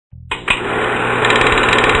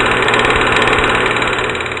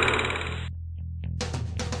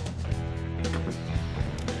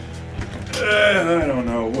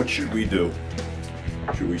What should we do?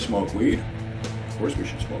 Should we smoke weed? Of course we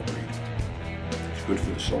should smoke weed. It's good for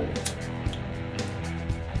the soul.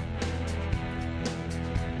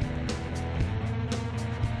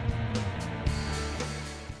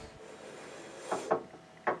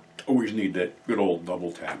 Always need that good old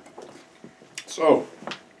double tap. So,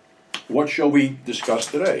 what shall we discuss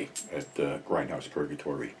today at Grindhouse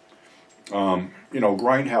Purgatory?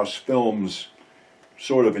 Grindhouse films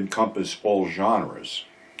sort of encompass all genres,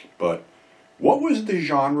 but what was the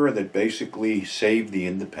genre that basically saved the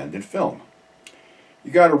independent film?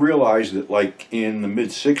 You got to realize that, like in the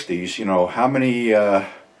mid-60s, how many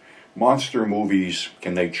monster movies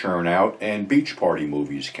can they churn out and beach party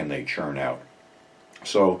movies can they churn out?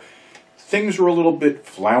 So things were a little bit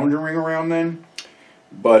floundering around then,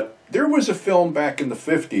 but there was a film back in the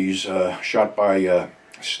 50s shot by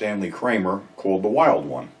Stanley Kramer called The Wild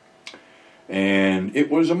One. And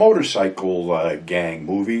it was a motorcycle gang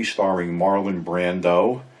movie starring Marlon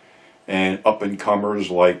Brando and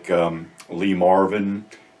up-and-comers like Lee Marvin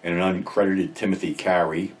and an uncredited Timothy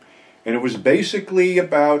Carey. And it was basically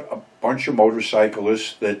about a bunch of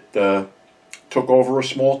motorcyclists that took over a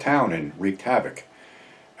small town and wreaked havoc.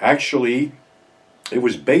 Actually, it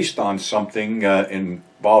was based on something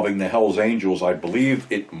involving the Hells Angels. I believe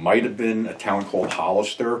it might have been a town called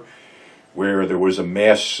Hollister, where there was a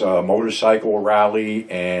mass motorcycle rally,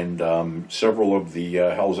 and several of the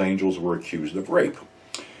Hells Angels were accused of rape.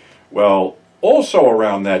 Well, also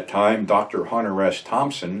around that time, Dr. Hunter S.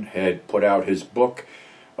 Thompson had put out his book,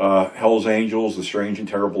 Hells Angels, The Strange and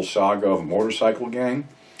Terrible Saga of a Motorcycle Gang,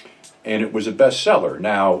 and it was a bestseller.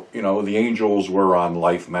 Now, the Angels were on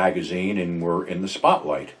Life magazine and were in the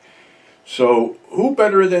spotlight. So who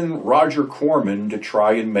better than Roger Corman to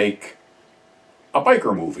try and make a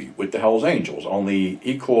biker movie with the Hells Angels? Only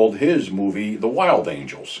he called his movie The Wild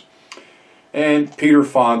Angels. And Peter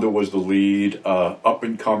Fonda was the lead.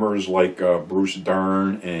 Up-and-comers like Bruce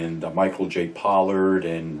Dern and Michael J. Pollard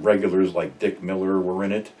and regulars like Dick Miller were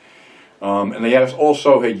in it. And they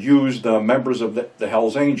also had used members of the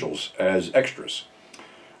Hells Angels as extras.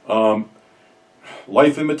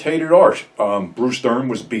 Life imitated art. Bruce Dern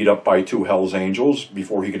was beat up by two Hells Angels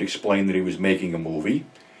before he could explain that he was making a movie.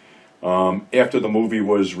 After the movie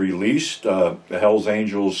was released, the Hells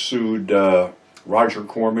Angels sued Roger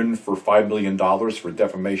Corman for $5 million for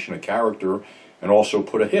defamation of character and also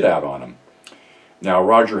put a hit out on him. Now,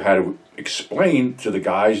 Roger had to explain to the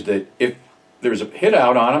guys that if there's a hit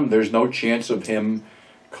out on him, there's no chance of him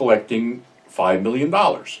collecting $5 million,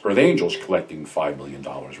 or the Angels collecting $5 million,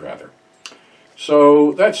 rather.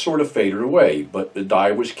 So that sort of faded away, but the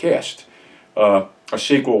die was cast. A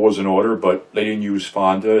sequel was in order, but they didn't use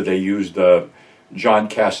Fonda. They used John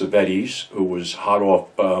Cassavetes, who was hot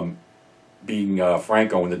off being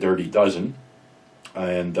Franco in The Dirty Dozen.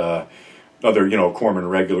 And another, Corman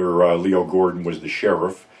regular, Leo Gordon, was the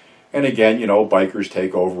sheriff. And again, bikers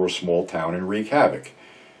take over a small town and wreak havoc.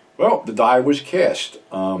 Well, the die was cast.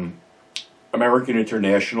 American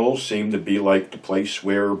International seemed to be like the place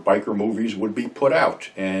where biker movies would be put out,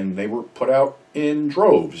 and they were put out in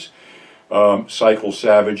droves. Cycle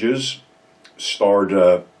Savages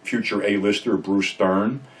starred future A-lister Bruce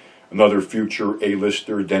Dern. Another future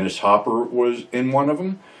A-lister, Dennis Hopper, was in one of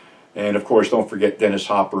them. And of course, don't forget Dennis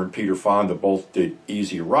Hopper and Peter Fonda both did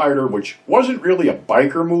Easy Rider, which wasn't really a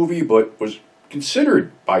biker movie, but was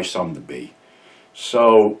considered by some to be.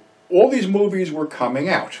 So all these movies were coming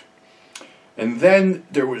out. And then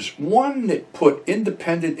there was one that put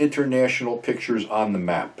Independent International Pictures on the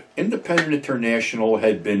map. Independent International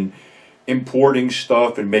had been importing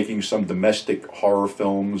stuff and making some domestic horror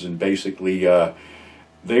films, and basically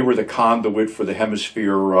they were the conduit for the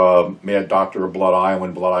Hemisphere Mad Doctor of Blood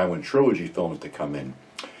Island trilogy films to come in.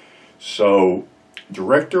 So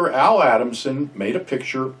director Al Adamson made a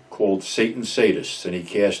picture called Satan's Sadists, and he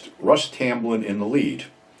cast Russ Tamblyn in the lead.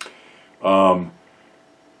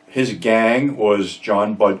 His gang was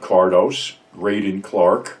John Bud Cardos, Graydon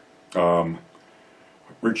Clark,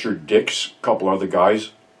 Richard Dix, a couple other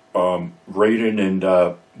guys. Graydon and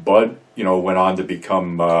Bud, went on to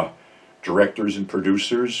become directors and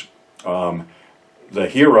producers. The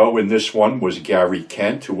hero in this one was Gary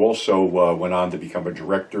Kent, who also went on to become a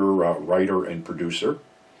director, writer, and producer.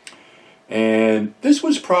 And this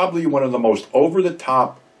was probably one of the most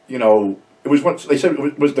over-the-top, it was what they said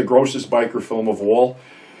it was the grossest biker film of all.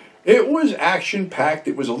 It was action-packed.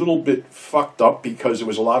 It was a little bit fucked up because there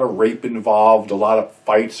was a lot of rape involved, a lot of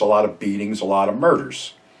fights, a lot of beatings, a lot of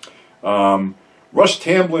murders. Russ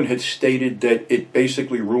Tamblyn had stated that it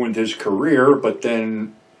basically ruined his career, but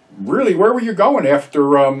then really, where were you going after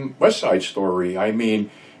West Side Story? I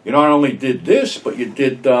mean, You not only did this, but you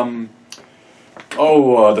did, the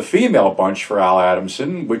female bunch for Al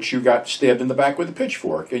Adamson, which you got stabbed in the back with a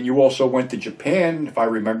pitchfork. And you also went to Japan, if I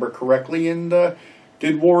remember correctly, and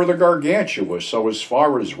did War of the Gargantua. So as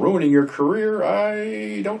far as ruining your career,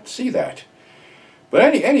 I don't see that. But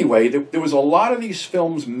anyway, there was a lot of these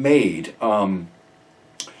films made.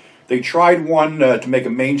 They tried one to make a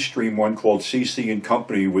mainstream one called C.C. and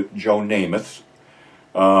Company with Joe Namath.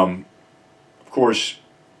 Of course,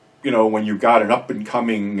 you know, when you've got an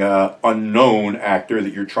up-and-coming unknown actor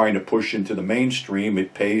that you're trying to push into the mainstream,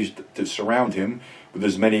 it pays to surround him with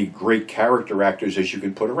as many great character actors as you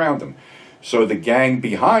can put around him. So the gang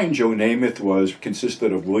behind Joe Namath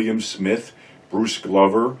consisted of William Smith, Bruce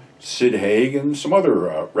Glover, Sid Haig, and some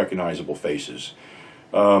other recognizable faces.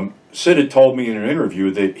 Sid had told me in an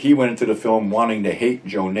interview that he went into the film wanting to hate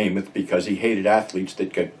Joe Namath because he hated athletes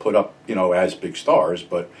that get put up, you know, as big stars,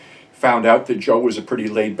 but found out that Joe was a pretty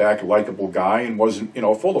laid-back, likable guy and wasn't, you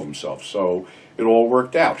know, full of himself. So it all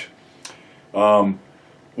worked out.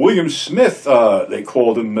 William Smith, they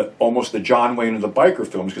called him almost the John Wayne of the biker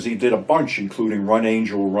films because he did a bunch, including Run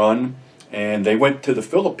Angel Run. And they went to the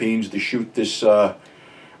Philippines to shoot this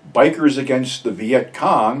Bikers Against the Viet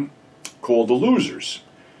Cong called The Losers.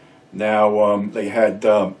 Now, they had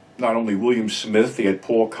not only William Smith, they had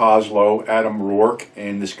Paul Koslow, Adam Rourke,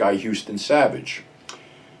 and this guy Houston Savage.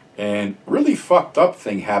 And really fucked up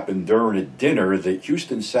thing happened during a dinner that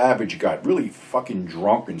Houston Savage got really fucking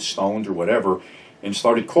drunk and stoned or whatever and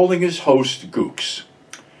started calling his host Gooks.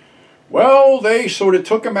 Well, they sort of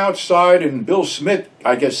took him outside, and Bill Smith,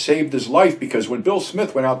 I guess, saved his life because when Bill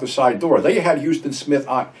Smith went out the side door, they had Houston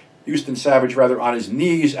Savage on his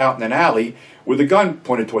knees out in an alley with a gun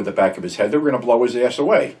pointed toward the back of his head. They were going to blow his ass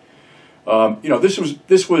away. You know, this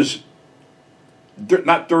was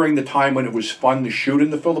not during the time when it was fun to shoot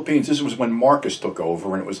in the Philippines. This was when Marcos took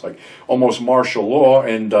over, and it was like almost martial law.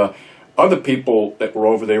 And other people that were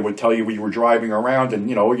over there would tell you when you were driving around, and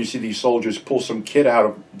you know, you see these soldiers pull some kid out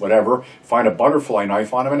of whatever, find a butterfly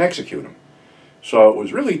knife on him, and execute him. So it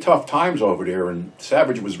was really tough times over there, and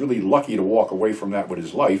Savage was really lucky to walk away from that with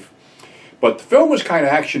his life. But the film was kind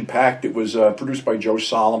of action-packed. It was produced by Joe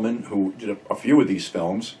Solomon, who did a few of these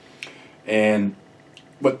films.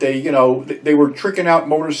 But they, you know, they were tricking out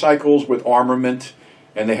motorcycles with armament,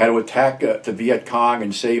 and they had to attack the Viet Cong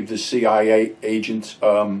and save the CIA agents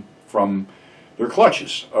from their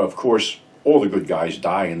clutches. Of course, all the good guys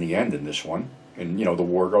die in the end in this one, and, you know, the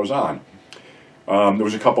war goes on. There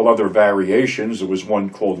was a couple other variations. There was one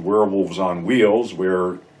called Werewolves on Wheels,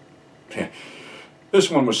 where this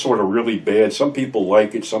one was sort of really bad. Some people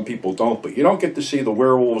like it, some people don't, but you don't get to see the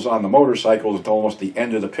werewolves on the motorcycles until almost the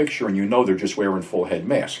end of the picture, and you know they're just wearing full head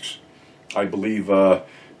masks. I believe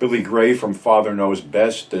Billy Gray from Father Knows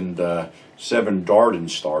Best and Seven Darden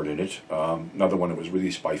starred in it. Another one that was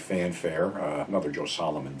released by Fanfare, another Joe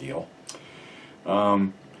Solomon deal.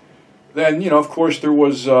 Then, you know, of course, there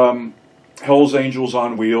was Hell's Angels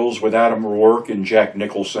on Wheels with Adam Rourke and Jack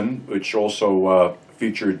Nicholson, which also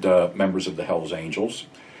featured members of the Hell's Angels.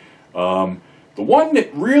 The one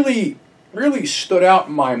that really stood out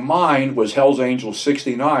in my mind was Hell's Angels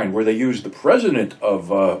 69, where they used the president of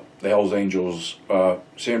the Hell's Angels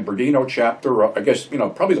San Bernardino chapter, I guess, you know,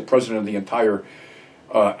 probably the president of the entire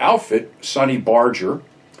outfit, Sonny Barger,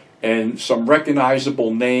 and some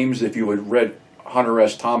recognizable names. If you had read Hunter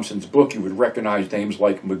S. Thompson's book, you would recognize names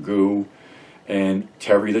like Magoo and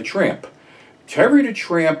Terry the Tramp. Terry the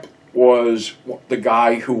Tramp was the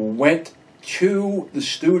guy who went to the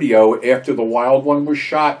studio after The Wild One was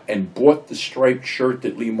shot and bought the striped shirt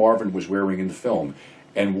that Lee Marvin was wearing in the film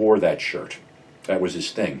and wore that shirt. That was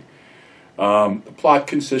his thing. The plot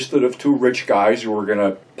consisted of two rich guys who were going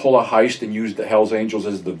to pull a heist and use the Hells Angels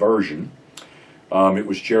as the diversion. It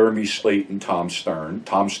was Jeremy Slate and Tom Stern.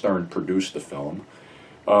 Tom Stern produced the film.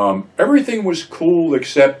 Everything was cool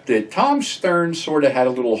except that Tom Stern sort of had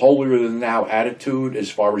a little holier-than-thou attitude as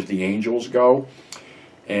far as the Angels go.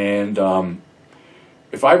 And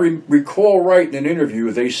if I recall right in an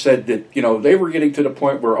interview, they said that, you know, they were getting to the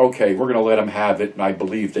point where, okay, we're going to let him have it, and I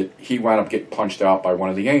believe that he wound up getting punched out by one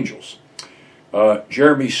of the Angels.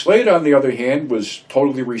 Jeremy Slate, on the other hand, was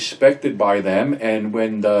totally respected by them, and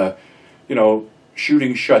when the, you know,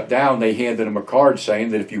 shooting shut down, they handed him a card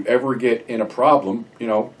saying that if you ever get in a problem, you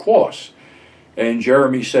know, call us. And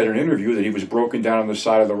Jeremy said in an interview that he was broken down on the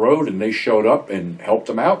side of the road, and they showed up and helped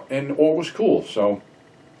him out, and all was cool. So,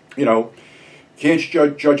 you know, can't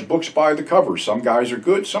judge books by the cover. Some guys are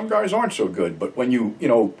good, some guys aren't so good. But when you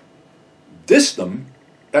know, diss them,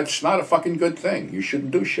 that's not a fucking good thing. You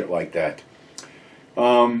shouldn't do shit like that.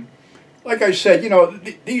 Like I said, you know,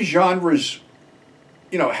 these genres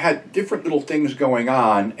you know, had different little things going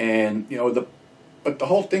on, and, you know, but the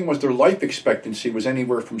whole thing was their life expectancy was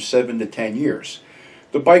anywhere from 7 to 10 years.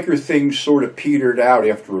 The biker thing sort of petered out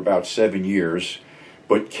after about 7 years,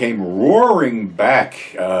 but came roaring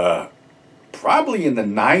back probably in the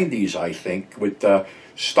 90s, I think, with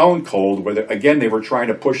Stone Cold, where, again, they were trying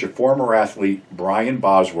to push a former athlete, Brian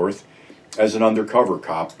Bosworth, as an undercover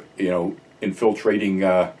cop, you know, infiltrating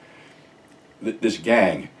this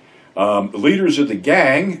gang. The leaders of the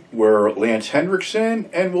gang were Lance Henriksen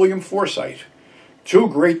and William Forsythe. Two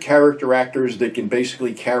great character actors that can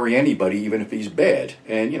basically carry anybody, even if he's bad.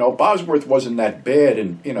 And, you know, Bosworth wasn't that bad.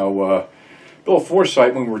 And, you know, Bill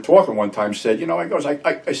Forsythe, when we were talking one time, said, you know,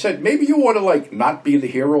 I said, maybe you ought to, like, not be the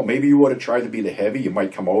hero. Maybe you ought to try to be the heavy. You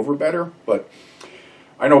might come over better. But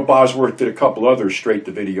I know Bosworth did a couple other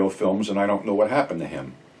straight-to-video films, and I don't know what happened to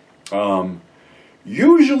him.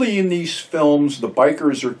 Usually in these films, the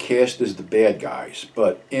bikers are cast as the bad guys.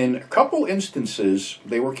 But in a couple instances,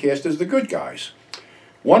 they were cast as the good guys.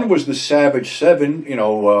 One was the Savage Seven, you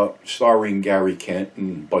know, starring Gary Kent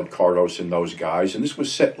and Bud Cardos and those guys. And this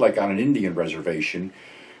was set like on an Indian reservation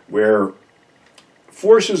where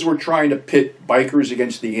forces were trying to pit bikers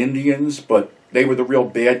against the Indians, but they were the real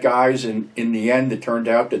bad guys. And in the end, it turned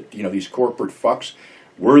out that, you know, these corporate fucks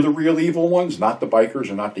were the real evil ones, not the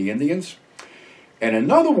bikers or not the Indians. And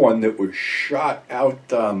another one that was shot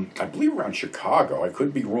out, I believe around Chicago, I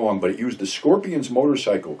could be wrong, but it used the Scorpions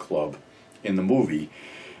Motorcycle Club in the movie.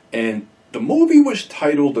 And the movie was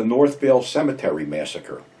titled The Northvale Cemetery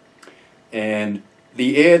Massacre. And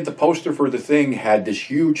the ad, the poster for the thing, had this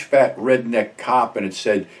huge fat redneck cop, and it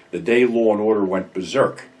said, "The day law and order went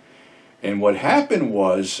berserk." And what happened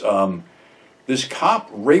was, this cop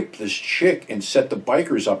raped this chick and set the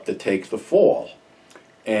bikers up to take the fall.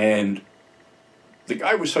 And the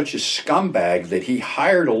guy was such a scumbag that he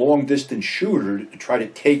hired a long-distance shooter to try to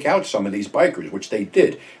take out some of these bikers, which they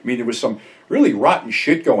did. I mean, there was some really rotten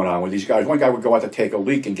shit going on with these guys. One guy would go out to take a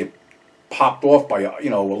leak and get popped off by a, you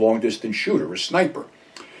know, a long-distance shooter, a sniper.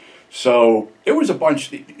 So it was a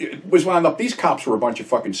bunch. It was wound up. These cops were a bunch of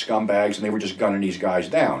fucking scumbags, and they were just gunning these guys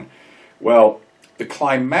down. Well, the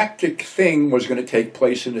climactic thing was going to take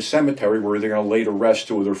place in the cemetery where they're going to lay to rest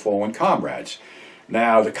two of their fallen comrades.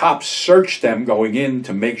 Now, the cops searched them going in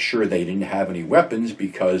to make sure they didn't have any weapons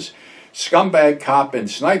because scumbag cop and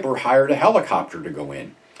sniper hired a helicopter to go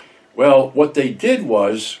in. Well, what they did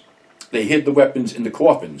was they hid the weapons in the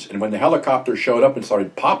coffins. And when the helicopter showed up and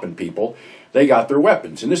started popping people, they got their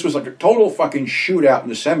weapons. And this was like a total fucking shootout in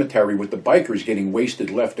the cemetery with the bikers getting wasted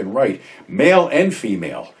left and right, male and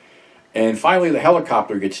female. And finally, the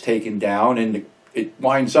helicopter gets taken down, and it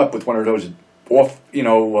winds up with one of those off, you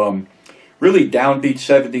know, really downbeat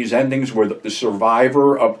 70s endings where the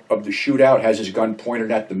survivor of the shootout has his gun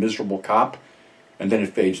pointed at the miserable cop, and then it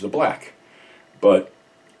fades to black. But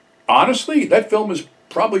honestly, that film is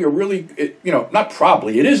probably a really, you know, not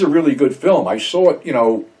probably, it is a really good film. I saw it, you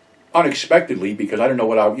know, unexpectedly because I don't know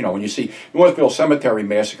what you know, when you see Northville Cemetery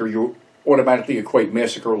Massacre, you automatically equate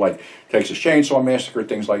massacre like Texas Chainsaw Massacre,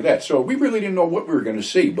 things like that. So we really didn't know what we were going to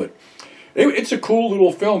see, but it's a cool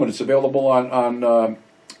little film, and it's available on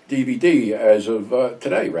DVD as of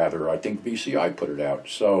today, rather. I think VCI put it out.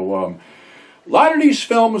 So a lot of these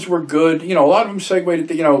films were good. You know, a lot of them segued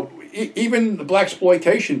into, you know, even the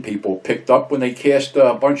blaxploitation people picked up when they cast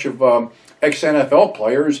a bunch of ex-NFL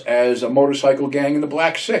players as a motorcycle gang in the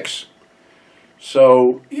Black Six.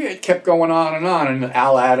 So, yeah, it kept going on. And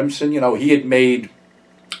Al Adamson, you know, he had made,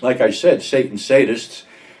 like I said, Satan Sadists.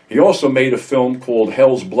 He also made a film called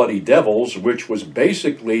Hell's Bloody Devils, which was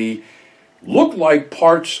basically looked like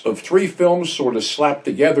parts of three films sort of slapped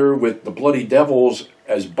together with the Bloody Devils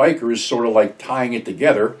as bikers sort of like tying it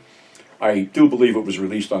together. I do believe it was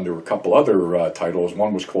released under a couple other titles.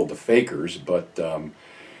 One was called The Fakers, but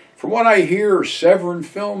from what I hear, Severin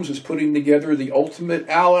Films is putting together the ultimate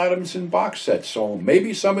Al Adamson box set, so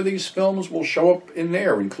maybe some of these films will show up in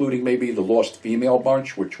there, including maybe The Lost Female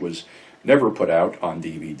Bunch, which was never put out on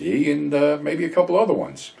DVD, and maybe a couple other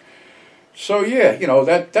ones. So yeah, you know,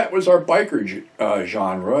 that was our biker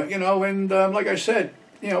genre, you know, and like I said,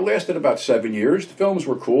 you know, lasted about 7 years. The films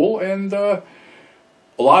were cool, and a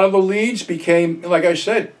lot of the leads became, like I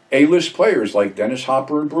said, A-list players like Dennis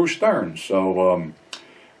Hopper and Bruce Dern. So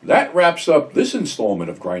that wraps up this installment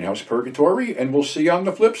of Grindhouse Purgatory, and we'll see you on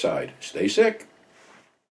the flip side. Stay sick.